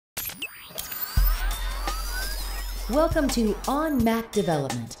Welcome to On Mac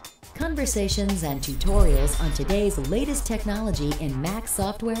Development, conversations and tutorials on today's latest technology in Mac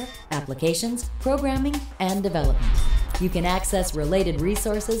software, applications, programming, and development. You can access related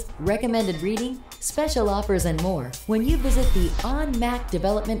resources, recommended reading, special offers, and more when you visit the On Mac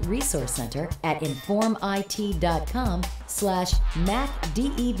Development Resource Center at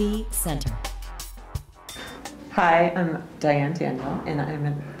informit.com/MacDEV Center. Hi, I'm Diane Daniel, and I'm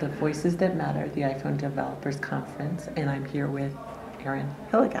at the Voices That Matter, the iPhone Developers Conference, and I'm here with Aaron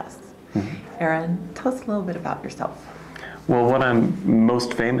Hillegass. Aaron, tell us a little bit about yourself. Well, what I'm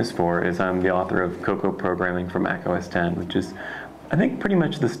most famous for is I'm the author of Cocoa Programming for Mac OS X, which is, I think, pretty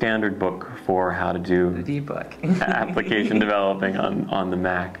much the standard book for how to do The book. application developing on the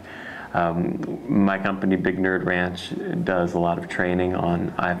Mac. My company, Big Nerd Ranch, does a lot of training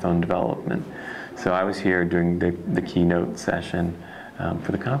on iPhone development. So I was here during the keynote session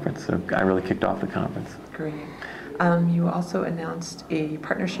for the conference, so I really kicked off the conference. Great. You also announced a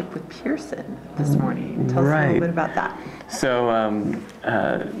partnership with Pearson this morning. Tell us a little bit about that. So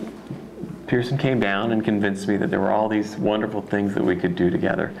Pearson came down and convinced me that there were all these wonderful things that we could do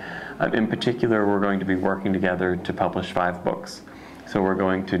together. In particular, we're going to be working together to publish 5 books. So we're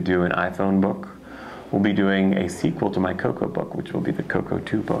going to do an iPhone book. We'll be doing a sequel to my Cocoa book, which will be the Cocoa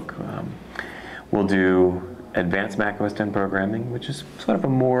 2 book. We'll do Advanced Mac OS X Programming, which is sort of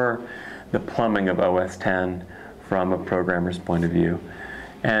the plumbing of OS X from a programmer's point of view.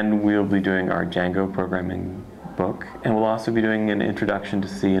 And we'll be doing our Django programming book, and we'll also be doing an Introduction to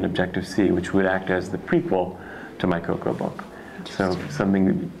C and Objective-C, which would act as the prequel to my Cocoa book. So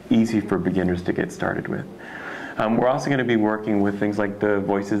something easy for beginners to get started with. We're also going to be working with things like the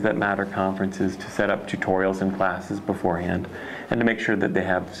Voices That Matter conferences to set up tutorials and classes beforehand, and to make sure that they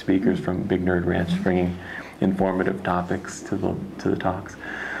have speakers from Big Nerd Ranch bringing informative topics to the talks.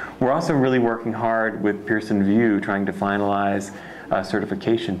 We're also really working hard with Pearson VUE, trying to finalize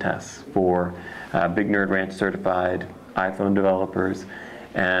certification tests for Big Nerd Ranch certified iPhone developers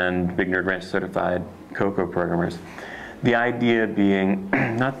and Big Nerd Ranch certified Cocoa programmers. The idea being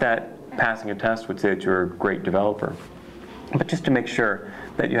not that passing a test would say that you're a great developer, but just to make sure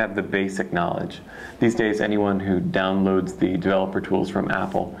that you have the basic knowledge. These days, anyone who downloads the developer tools from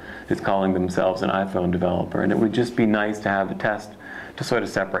Apple is calling themselves an iPhone developer, and it would just be nice to have a test to sort of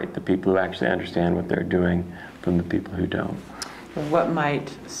separate the people who actually understand what they're doing from the people who don't. What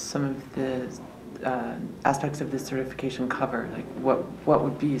might some of the aspects of this certification cover? Like, what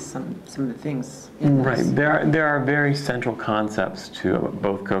would be some of the things in Right. this? There are very central concepts to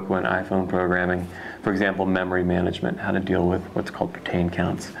both Cocoa and iPhone programming. For example, memory management, how to deal with what's called pertain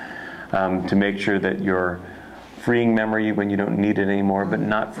counts, to make sure that you're freeing memory when you don't need it anymore, but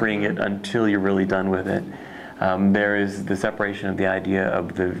not freeing it until you're really done with it. There is the separation of the idea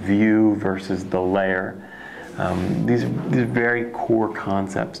of the view versus the layer. These are very core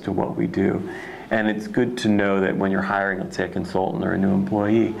concepts to what we do. And it's good to know that when you're hiring, let's say, a consultant or a new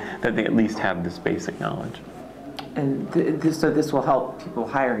employee, that they at least have this basic knowledge. And so this will help people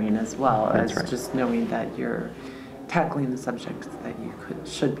hiring as well. That's as right. Just knowing that you're tackling the subjects that you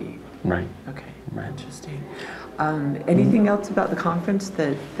should be. Right. Okay, Right. Interesting. Anything else about the conference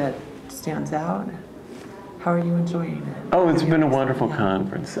that stands out? How are you enjoying it? Oh, it's been a wonderful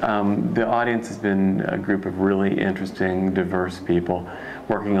conference. The audience has been a group of really interesting, diverse people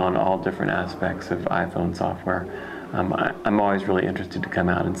working on all different aspects of iPhone software. I'm always really interested to come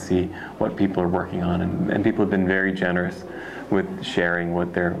out and see what people are working on, and people have been very generous with sharing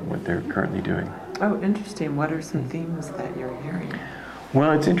what they're currently doing. Oh, interesting. What are some themes that you're hearing?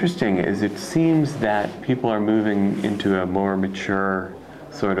 Well, it's interesting is it seems that people are moving into a more mature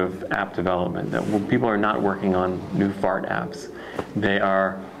sort of app development, that people are not working on new fart apps. They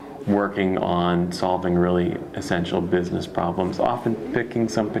are working on solving really essential business problems, often picking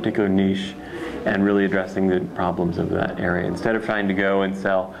some particular niche and really addressing the problems of that area. Instead of trying to go and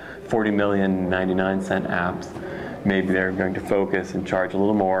sell 40 million 99-cent apps, maybe they're going to focus and charge a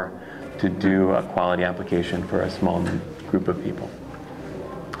little more to do a quality application for a small group of people.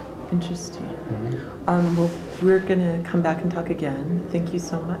 Interesting. Well, we're going to come back and talk again. Thank you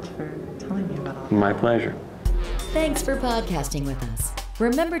so much for telling me about all that. My pleasure. Thanks for podcasting with us.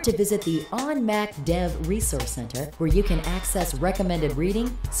 Remember to visit the On Mac Dev Resource Center, where you can access recommended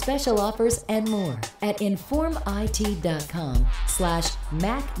reading, special offers, and more at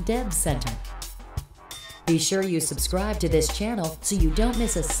informit.com/MacDevCenter. Be sure you subscribe to this channel so you don't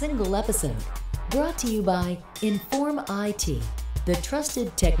miss a single episode. Brought to you by Inform IT, the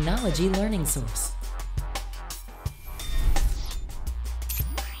trusted technology learning source.